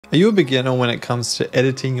Are you a beginner when it comes to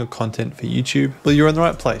editing your content for YouTube? Well, you're in the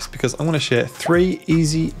right place because I'm going to share 3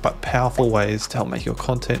 easy but powerful ways to help make your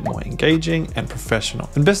content more engaging and professional.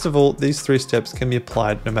 And best of all, these 3 steps can be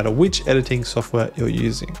applied no matter which editing software you're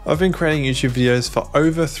using. I've been creating YouTube videos for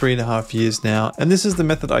over 3.5 years now, and this is the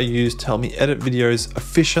method I use to help me edit videos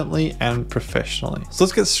efficiently and professionally. So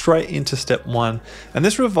let's get straight into step 1, and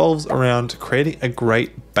this revolves around creating a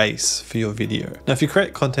great base for your video. Now, if you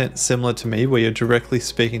create content similar to me where you're directly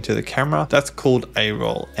speaking to the camera, that's called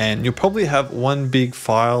A-roll, and you'll probably have one big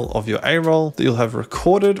file of your A-roll that you'll have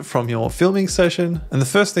recorded from your filming session. And the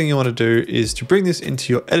first thing you want to do is to bring this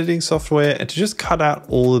into your editing software and to just cut out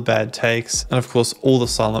all the bad takes and of course all the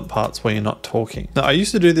silent parts where you're not talking. Now, I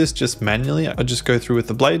used to do this just manually. I just go through with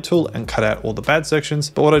the blade tool and cut out all the bad sections,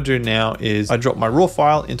 but what I do now is I drop my raw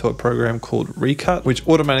file into a program called Recut, which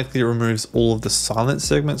automatically removes all of the silent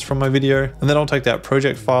segments from my video, and then I'll take that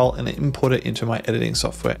project file and import it into my editing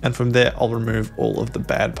software, and from there I'll remove all of the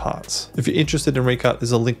bad parts. If you're interested in Recut,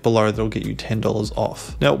 there's a link below that'll get you $10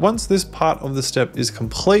 off. Now, once this part of the step is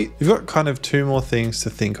complete, you've got kind of 2 more things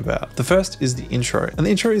to think about. The first is the intro, and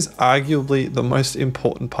the intro is arguably the most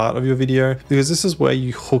important part of your video because this is where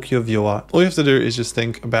you hook your viewer. All you have to do is just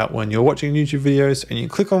think about when you're watching YouTube videos and you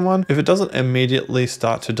click on one, if it doesn't immediately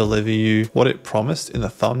start to deliver you what it promised in the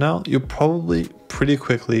thumbnail, you'll probably pretty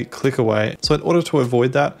quickly click away. So in order to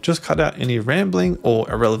avoid that, just cut out any rambling or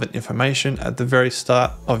irrelevant information at the very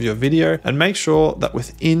start of your video and make sure that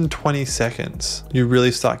within 20 seconds, you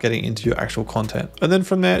really start getting into your actual content. And then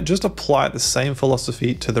from there, just apply the same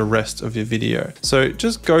philosophy to the rest of your video. So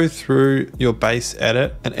just go through your base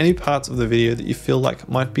edit and any parts of the video that you feel like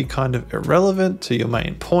might be kind of irrelevant to your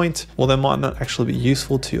main point, or they might not actually be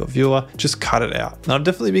useful to your viewer, just cut it out. Now, I've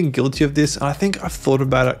definitely been guilty of this, and I think I've thought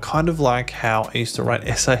about it kind of like how I used to write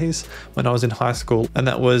essays when I was in high school, and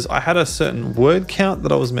that was I had a certain word count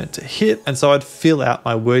that I was meant to hit, and so I'd fill out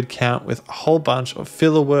my word count with a whole bunch of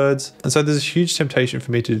filler words, and so there's a huge temptation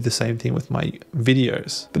for me to do the same thing with my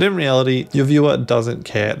videos. But in reality, your viewer doesn't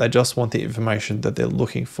care. They just want the information that they're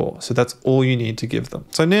looking for, so that's all you need to give them.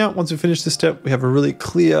 So now, once we finish this step, we have a really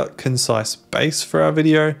clear, concise base for our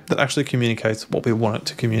video that actually communicates what we want it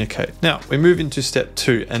to communicate. Now, we move into step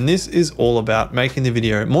 2, and this is all about making the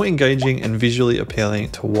video more engaging and visually appealing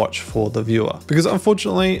to watch for the viewer. Because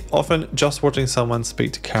unfortunately, often just watching someone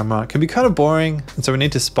speak to camera can be kind of boring, and so we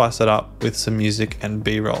need to spice it up with some music and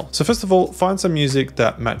B-roll. So first of all, find some music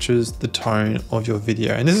that matches the tone of your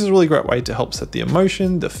video. And this is a really great way to help set the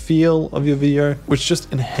emotion, the feel of your video, which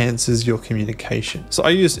just enhances your communication. So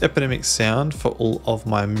I use Epidemic Sound for all of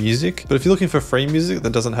my music, but if you're looking for free music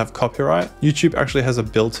that doesn't have copyright, YouTube actually has a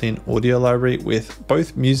built-in audio library with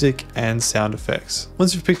both music and sound effects.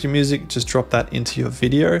 Once you've picked your music, just drop that into your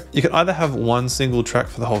video. You can either have one single track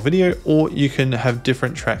for the whole video, or you can have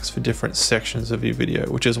different tracks for different sections of your video,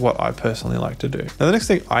 which is what I personally like to do. Now, the next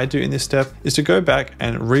thing I do in this step is to go back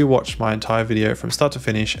and rewatch my entire video from start to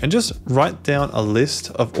finish and just write down a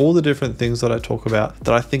list of all the different things that I talk about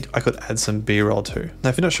that I think I could add some B-roll to. Now,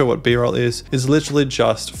 if you're not sure what B-roll is literally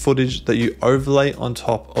just footage that you overlay on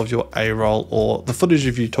top of your A-roll or the footage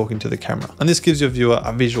of you talking to the camera. And this gives your viewer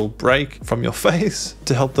a visual break from your face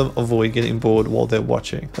to help them avoid getting bored while they're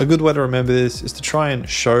watching. A good way to remember this is to try and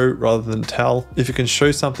show rather than tell. If you can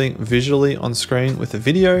show something visually on screen with a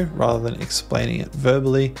video rather than explaining it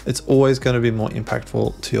verbally, it's always going to be more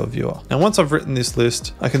impactful to your viewer. Now, once I've written this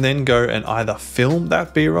list, I can then go and either film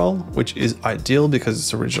that B-roll, which is ideal because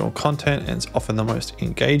it's original content and it's often the most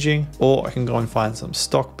engaging, or I can go and find some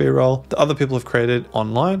stock B-roll that other people have created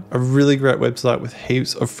online. A really great website with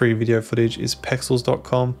heaps of free video footage is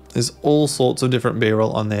pexels.com. There's all sorts of different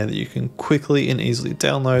B-roll on there that you can quickly and easily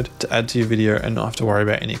download to add to your video and not have to worry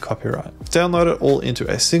about any copyright. Download it all into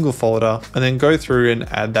a single folder and then go through and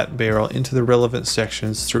add that B-roll into the relevant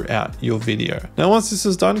sections throughout your video. Now, once this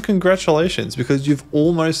is done, congratulations, because you've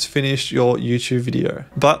almost finished your YouTube video.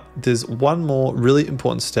 But there's one more really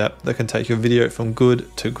important step that can take your video from good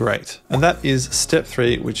to great. And that is step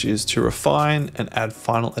 3, which is to refine and add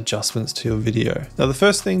final adjustments to your video. Now, the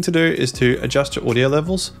first thing to do is to adjust your audio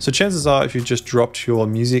levels. So chances are, if you just dropped your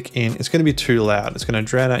music in, it's going to be too loud. It's going to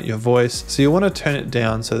drown out your voice. So you want to turn it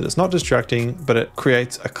down so that it's not distracting, but it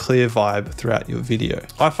creates a clear vibe throughout your video.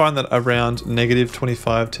 I find that around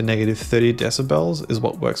 -25 to -30 decibels is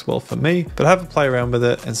what works well for me, but have a play around with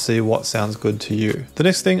it and see what sounds good to you. The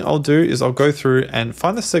next thing I'll do is I'll go through and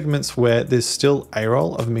find the segments where there's still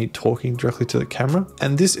A-roll of me talking directly to the camera.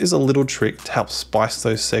 And this is a little trick to help spice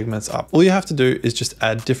those segments up. All you have to do is just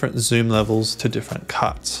add different zoom levels to different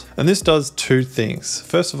cuts. And this does 2 things.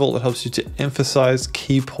 First of all, it helps you you to emphasize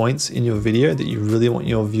key points in your video that you really want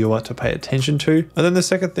your viewer to pay attention to. And then the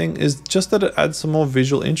second thing is just that it adds some more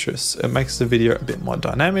visual interests. It makes the video a bit more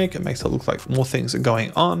dynamic. It makes it look like more things are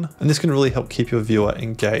going on. And this can really help keep your viewer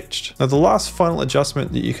engaged. Now, the last final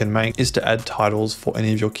adjustment that you can make is to add titles for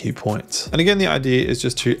any of your key points. And again, the idea is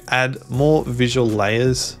just to add more visual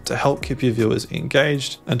layers to help keep your viewers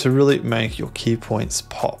engaged and to really make your key points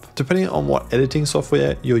pop. Depending on what editing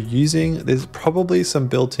software you're using, there's probably some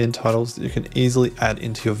built-in titles that you can easily add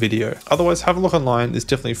into your video. Otherwise, have a look online. There's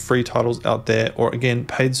definitely free titles out there, or again,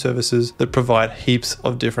 paid services that provide heaps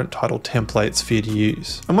of different title templates for you to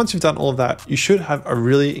use. And once you've done all of that, you should have a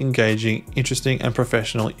really engaging, interesting, and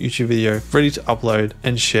professional YouTube video ready to upload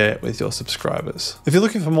and share with your subscribers. If you're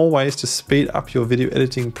looking for more ways to speed up your video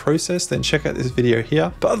editing process, then check out this video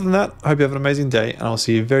here. But other than that, I hope you have an amazing day, and I'll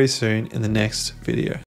see you very soon in the next video.